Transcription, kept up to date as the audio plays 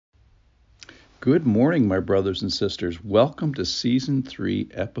Good morning, my brothers and sisters. Welcome to Season 3,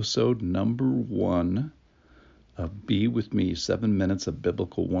 Episode number 1 of Be With Me, 7 Minutes of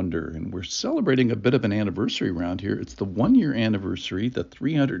Biblical Wonder. And we're celebrating a bit of an anniversary around here. It's the 1-year anniversary, the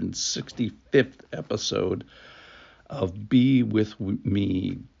 365th episode of Be With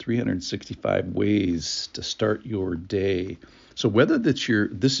Me, 365 ways to start your day. So whether this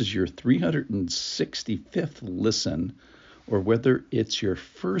is your 365th listen, or whether it's your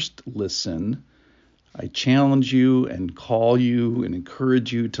first listen, I challenge you and call you and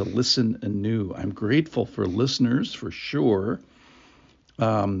encourage you to listen anew. I'm grateful for listeners, for sure.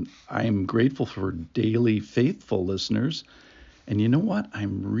 I'm grateful for daily faithful listeners. And you know what?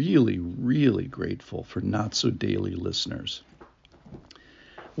 I'm really, really grateful for not so daily listeners.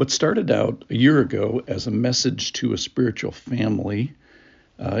 What started out a year ago as a message to a spiritual family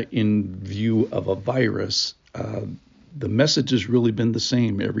in view of a virus, the message has really been the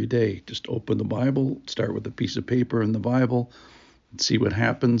same every day. Just open the Bible, start with a piece of paper in the Bible, and see what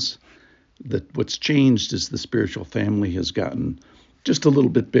happens. What's changed is the spiritual family has gotten just a little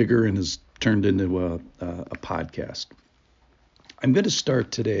bit bigger and has turned into a podcast. I'm going to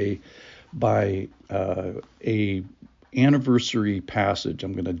start today by a anniversary passage.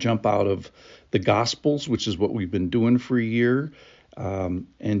 I'm going to jump out of the Gospels, which is what we've been doing for a year,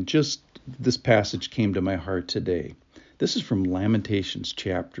 and just this passage came to my heart today. This is from Lamentations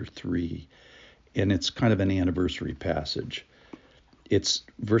chapter 3, and it's kind of an anniversary passage. It's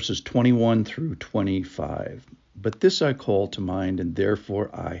verses 21 through 25. But this I call to mind, and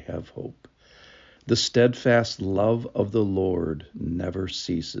therefore I have hope. The steadfast love of the Lord never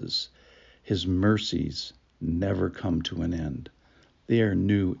ceases. His mercies never come to an end. They are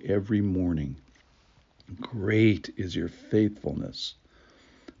new every morning. Great is your faithfulness.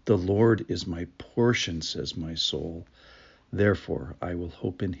 The Lord is my portion, says my soul. Therefore, I will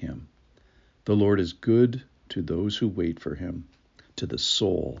hope in him. The Lord is good to those who wait for him, to the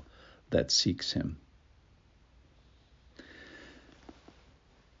soul that seeks him.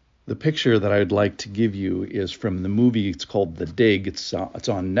 The picture that I'd like to give you is from the movie. It's called The Dig. It's on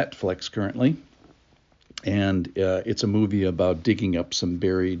Netflix currently. And it's a movie about digging up some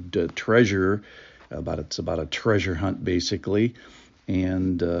buried treasure. It's about a treasure hunt, basically.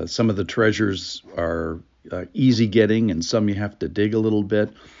 And some of the treasures are easy getting, and some you have to dig a little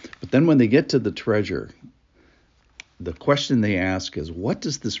bit. But then when they get to the treasure, the question they ask is, what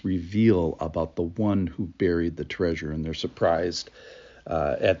does this reveal about the one who buried the treasure? And they're surprised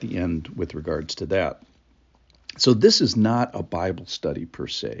at the end with regards to that. So this is not a Bible study per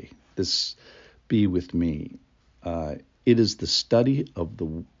se. This Be With Me. It is the study of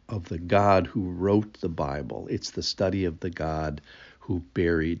the God who wrote the Bible. It's the study of the God who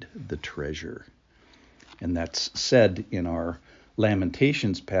buried the treasure. And that's said in our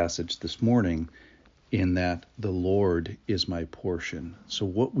Lamentations passage this morning, in that the Lord is my portion. So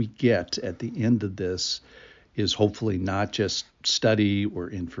what we get at the end of this is hopefully not just study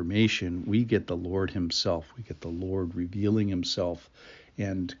or information. We get the Lord himself. We get the Lord revealing himself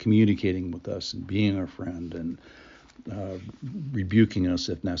and communicating with us and being our friend and rebuking us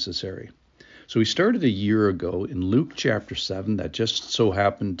if necessary. So we started a year ago in Luke chapter 7. That just so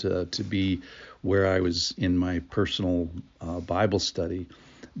happened to be where I was in my personal Bible study.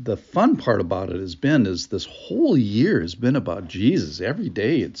 The fun part about it is this whole year has been about Jesus. Every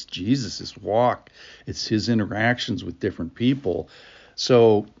day it's Jesus' walk. It's his interactions with different people.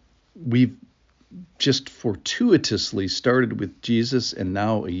 So we've just fortuitously started with Jesus, and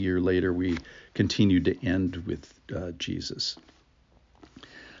now a year later we continue to end with Jesus.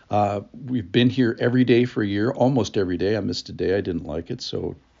 We've been here every day for a year, almost every day. I missed a day. I didn't like it,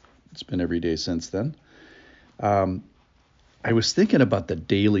 so it's been every day since then. I was thinking about the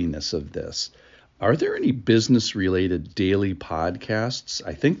dailiness of this. Are there any business-related daily podcasts?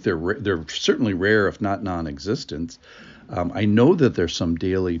 I think they're certainly rare, if not non-existent. I know that there's some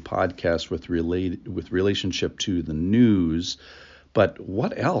daily podcasts with relationship to the news, but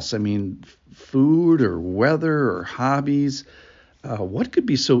what else? I mean, food or weather or hobbies. What could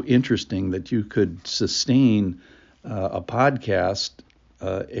be so interesting that you could sustain a podcast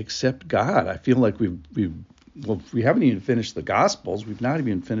except God? I feel like we haven't even finished the Gospels. We've not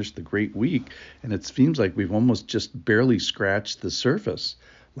even finished the Great Week, and it seems like we've almost just barely scratched the surface.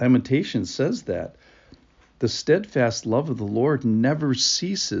 Lamentations says that the steadfast love of the Lord never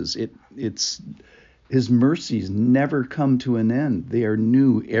ceases. It's his mercies never come to an end. They are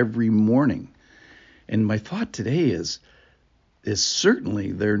new every morning. And my thought today is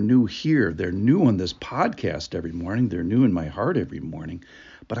certainly they're new here. They're new on this podcast every morning. They're new in my heart every morning.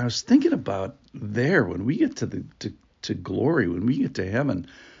 But I was thinking about there when we get to glory, when we get to heaven,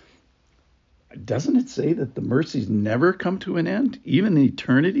 doesn't it say that the mercies never come to an end, even in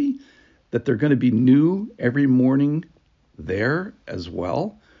eternity, that they're going to be new every morning there as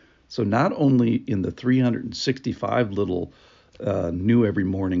well? So not only in the 365 little new every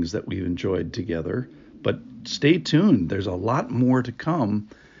mornings that we've enjoyed together, but stay tuned. There's a lot more to come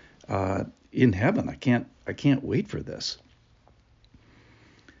in heaven. I can't wait for this.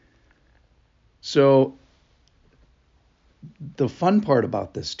 So the fun part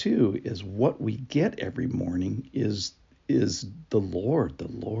about this too is what we get every morning is the Lord. The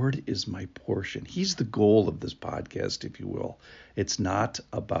Lord is my portion. He's the goal of this podcast, if you will. It's not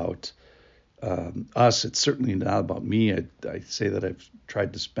about us. It's certainly not about me. I say that I've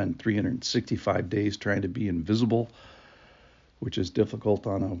tried to spend 365 days trying to be invisible, which is difficult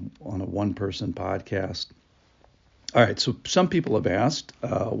on a one-person podcast. All right, so some people have asked,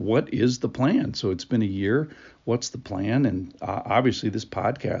 what is the plan? So it's been a year. What's the plan? And obviously, this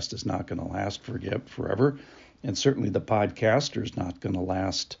podcast is not going to last forever, and certainly the podcaster is not going to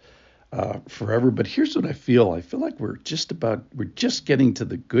last forever. But here's what I feel. I feel like we're just getting to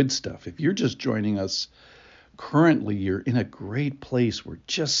the good stuff. If you're just joining us currently, you're in a great place. We're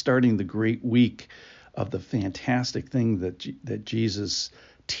just starting the great week of the fantastic thing that Jesus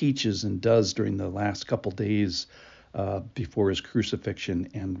teaches and does during the last couple days before his crucifixion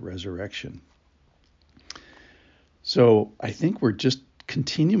and resurrection. So I think we're just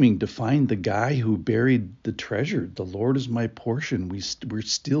continuing to find the guy who buried the treasure. The Lord is my portion. We're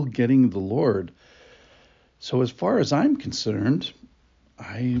still getting the Lord. So as far as I'm concerned,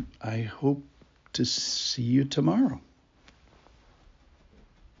 I hope to see you tomorrow.